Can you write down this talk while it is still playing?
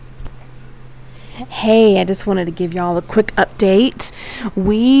Hey, I just wanted to give y'all a quick update.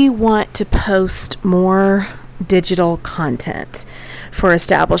 We want to post more digital content for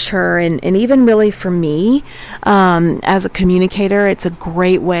Establish Her, and even really for me as a communicator. It's a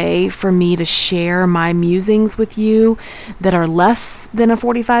great way for me to share my musings with you that are less than a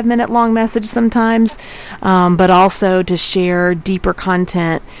 45-minute long message sometimes, but also to share deeper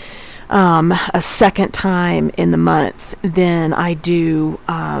content a second time in the month than I do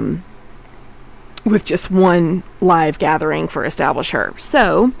with just one live gathering for Establish Her.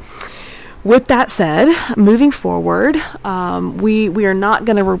 So with that said, moving forward, we are not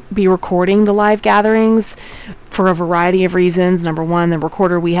going to be recording the live gatherings for a variety of reasons. Number one, the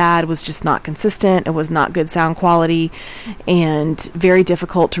recorder we had was just not consistent. It was not good sound quality and very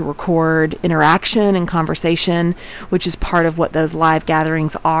difficult to record interaction and conversation, which is part of what those live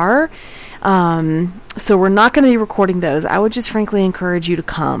gatherings are. So we're not going to be recording those. I would just frankly encourage you to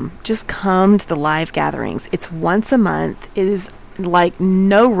come. Just come to the live gatherings. It's once a month. It is like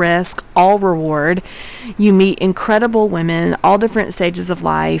no risk, all reward. You meet incredible women, all different stages of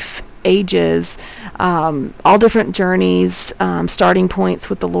life, ages, all different journeys, starting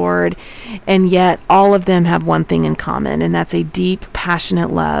points with the Lord, and yet all of them have one thing in common, and that's a deep, passionate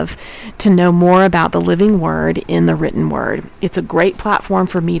love to know more about the living Word in the written Word. It's a great platform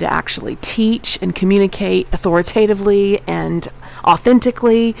for me to actually teach and communicate authoritatively and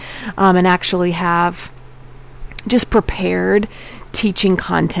authentically, and actually have just prepared teaching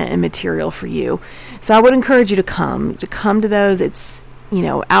content and material for you. So I would encourage you to come to those. It's,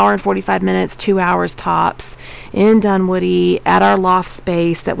 hour and 45 minutes, 2 hours tops in Dunwoody at our loft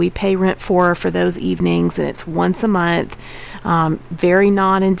space that we pay rent for those evenings. And it's once a month, very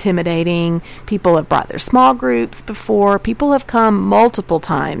non-intimidating. People have brought their small groups before. People have come multiple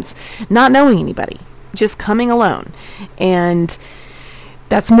times, not knowing anybody, just coming alone. And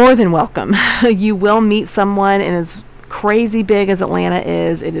that's more than welcome. You will meet someone, and as crazy big as Atlanta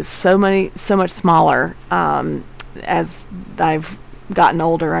is, it is so much smaller. As I've gotten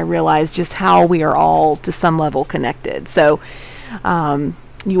older, I realize just how we are all to some level connected. So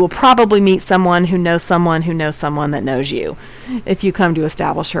you will probably meet someone who knows someone who knows someone that knows you if you come to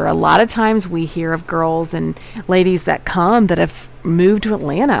Establish Her. A lot of times we hear of girls and ladies that come that have moved to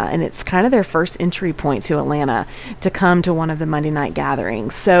Atlanta, and it's kind of their first entry point to Atlanta to come to one of the Monday night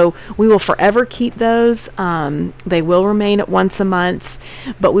gatherings. So we will forever keep those. They will remain at once a month,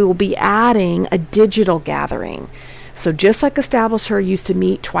 but we will be adding a digital gathering. So just like Establish Her used to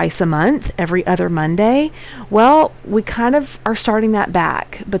meet twice a month, every other Monday, well, we kind of are starting that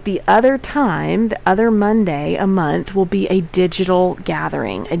back. But the other Monday a month will be a digital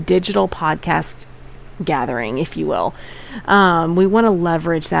gathering, a digital podcast gathering, if you will. We want to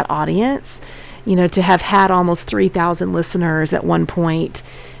leverage that audience, to have had almost 3,000 listeners at one point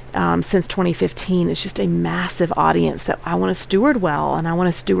since 2015. It's just a massive audience that I want to steward well, and I want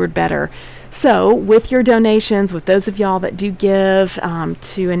to steward better. So with your donations, with those of y'all that do give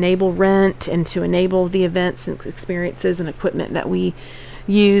to enable rent and to enable the events and experiences and equipment that we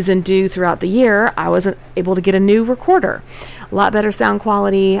use and do throughout the year, I was able to get a new recorder, a lot better sound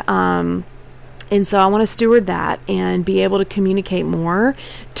quality. And so I want to steward that and be able to communicate more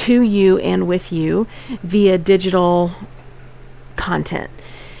to you and with you via digital content.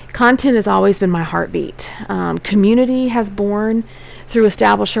 Content has always been my heartbeat. Community has been born through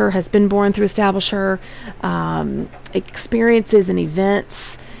Establish Her. Experiences and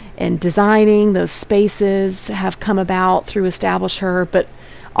events and designing those spaces have come about through Establish Her, but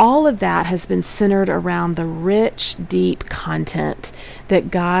all of that has been centered around the rich, deep content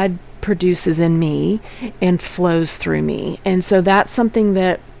that God produces in me and flows through me. And so that's something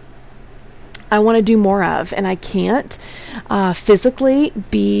that I want to do more of, and I can't physically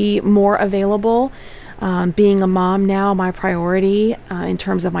be more available. Being a mom now, my priority in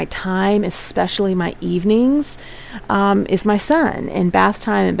terms of my time, especially my evenings, is my son, and bath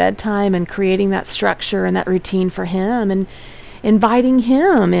time and bedtime, and creating that structure and that routine for him, and inviting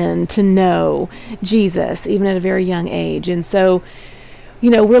him in to know Jesus, even at a very young age. And so,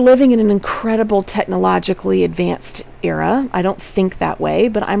 we're living in an incredible technologically advanced era. I don't think that way,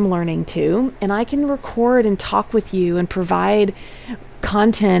 but I'm learning to. And I can record and talk with you and provide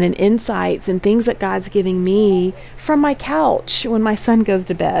content and insights and things that God's giving me from my couch when my son goes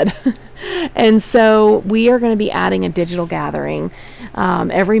to bed. And so we are going to be adding a digital gathering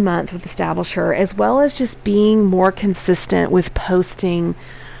every month with Establish Her, as well as just being more consistent with posting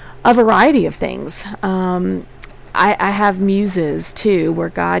a variety of things. I have muses too, where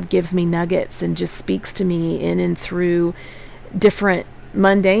God gives me nuggets and just speaks to me in and through different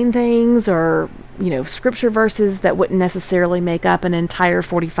mundane things or scripture verses that wouldn't necessarily make up an entire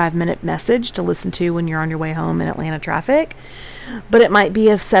 45-minute message to listen to when you're on your way home in Atlanta traffic. But it might be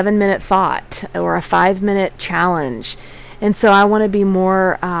a 7-minute thought or a 5-minute challenge. And so I want to be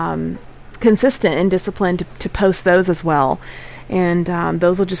more consistent and disciplined to post those as well. And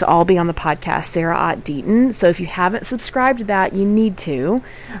those will just all be on the podcast, Sarah Ott Deaton. So if you haven't subscribed to that, you need to.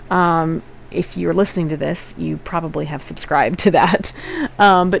 If you're listening to this, you probably have subscribed to that.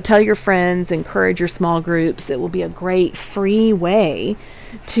 But tell your friends, encourage your small groups. It will be a great free way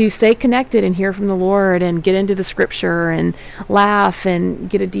to stay connected and hear from the Lord and get into the scripture and laugh and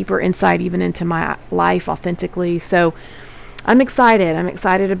get a deeper insight even into my life authentically. So I'm excited. I'm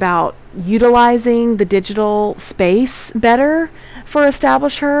excited about utilizing the digital space better for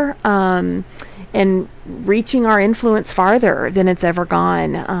Establish Her, and reaching our influence farther than it's ever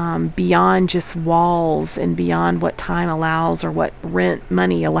gone, beyond just walls and beyond what time allows or what rent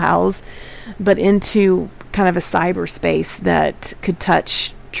money allows, but into kind of a cyberspace that could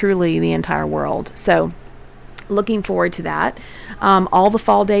touch truly the entire world. So looking forward to that. All the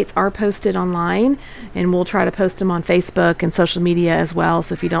fall dates are posted online, and we'll try to post them on Facebook and social media as well.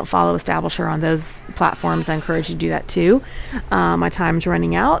 So if you don't follow Establish Her on those platforms, I encourage you to do that too. My time's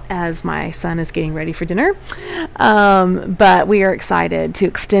running out as my son is getting ready for dinner. But we are excited to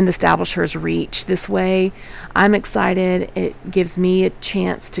extend Establish Her's reach this way. I'm excited. It gives me a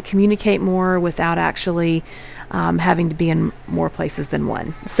chance to communicate more without actually having to be in more places than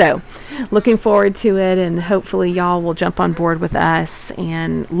one. So looking forward to it, and hopefully y'all will jump on board with us,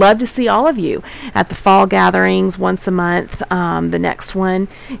 and love to see all of you at the fall gatherings once a month. The next one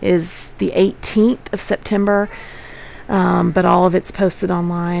is the 18th of September, but all of it's posted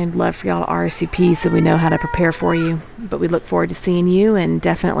online. Love for y'all to RSVP so we know how to prepare for you. But we look forward to seeing you and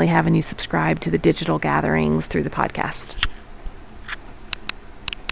definitely having you subscribe to the digital gatherings through the podcast.